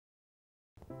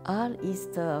Art is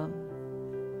the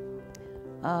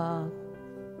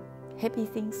happy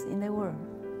things in the world.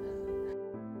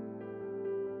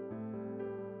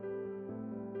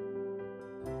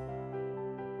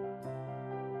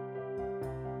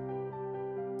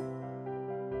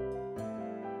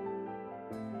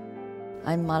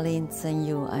 I'm Marlene Tseng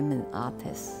Yu. I'm an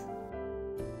artist.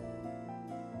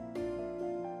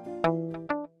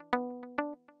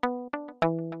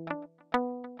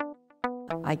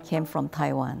 I came from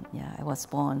Taiwan. Yeah, I was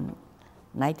born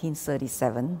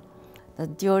 1937.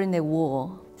 During the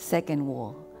war, Second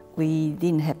War, we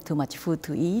didn't have too much food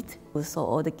to eat, so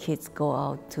all the kids go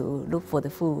out to look for the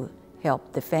food,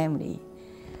 help the family.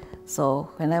 So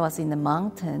when I was in the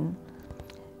mountain,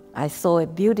 I saw a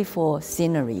beautiful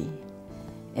scenery.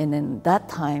 And then that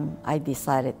time, I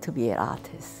decided to be an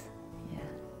artist. Yeah.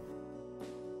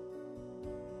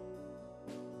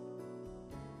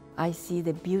 I see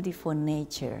the beautiful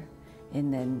nature,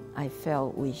 and then I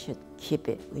felt we should keep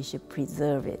it, we should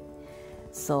preserve it.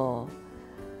 So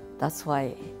that's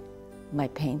why my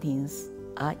paintings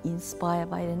are inspired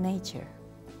by the nature.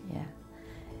 Yeah.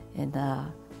 And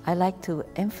I like to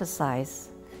emphasize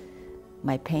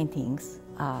my paintings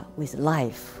with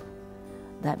life.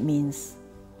 That means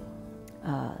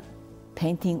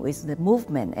painting with the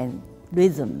movement and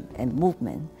rhythm and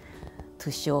movement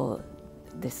to show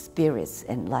the spirits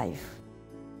and life.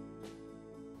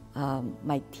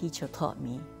 My teacher taught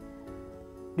me,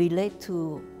 relate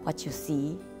to what you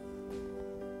see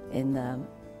and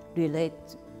relate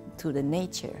to the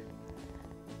nature.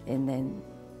 And then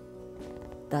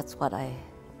that's what I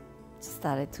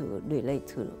started to relate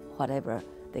to whatever.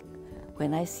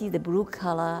 When I see the blue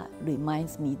color,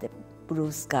 reminds me the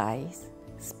blue skies,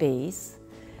 space.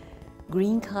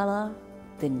 Green color,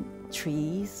 the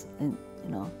trees, and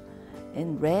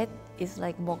and red is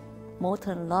like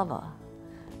molten lava.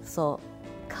 So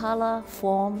color,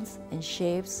 forms, and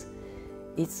shapes,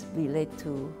 it's related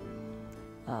to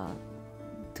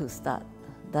start.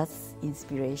 That's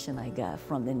inspiration I got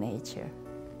from the nature.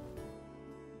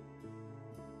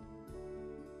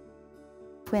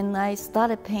 When I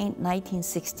started paint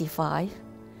 1965,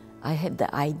 I had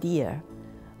the idea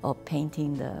of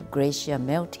painting the glacier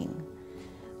melting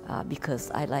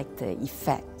because I like the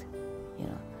effect,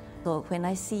 So when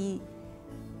I see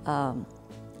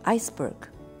iceberg,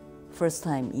 first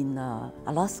time in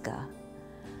Alaska,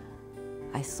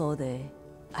 I saw the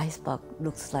iceberg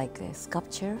looks like a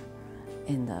sculpture,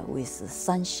 and with the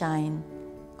sunshine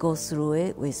goes through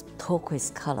it with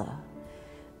turquoise color.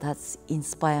 That's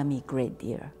inspired me a great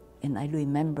deal, and I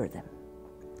remember them.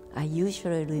 I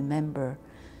usually remember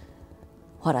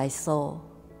what I saw,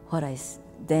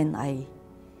 then I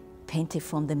painted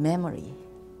from the memory.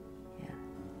 Yeah.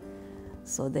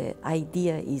 So the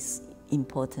idea is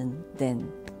important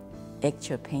than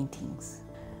actual paintings.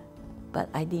 But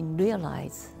I didn't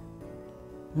realize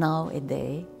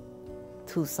nowadays,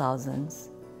 2000s,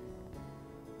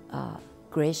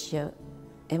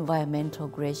 environmental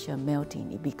glacier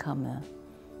melting, it become a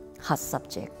hot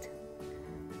subject,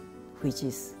 which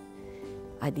is,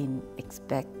 I didn't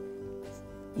expect.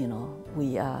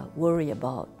 We are worried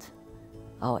about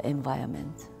our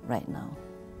environment right now.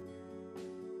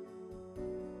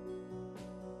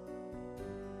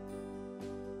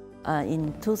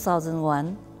 In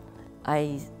 2001,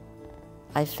 I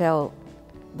felt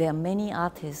there are many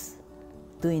artists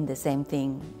doing the same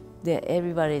thing.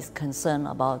 Everybody is concerned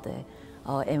about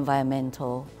our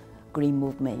environmental green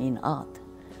movement in art.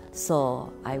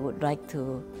 So I would like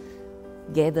to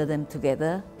gather them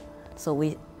together. So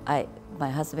my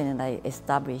husband and I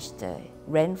established the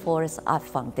Rainforest Art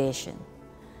Foundation.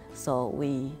 So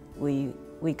we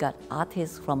got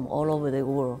artists from all over the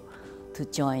world to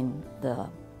join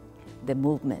the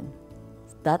movement.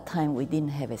 That time we didn't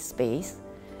have a space,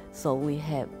 so we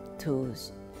had to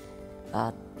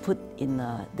put in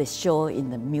the show in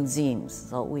the museums.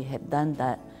 So we have done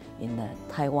that in the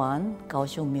Taiwan,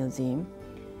 Kaohsiung Museum,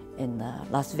 in the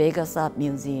Las Vegas Art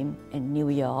Museum, in New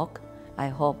York. I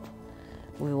hope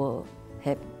we will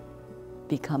have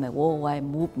become a worldwide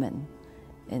movement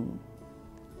and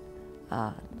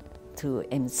to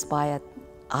inspire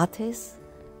artists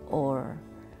or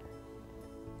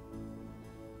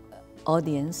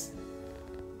audience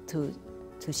to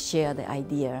share the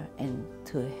idea and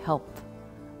to help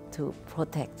to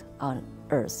protect our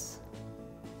earth.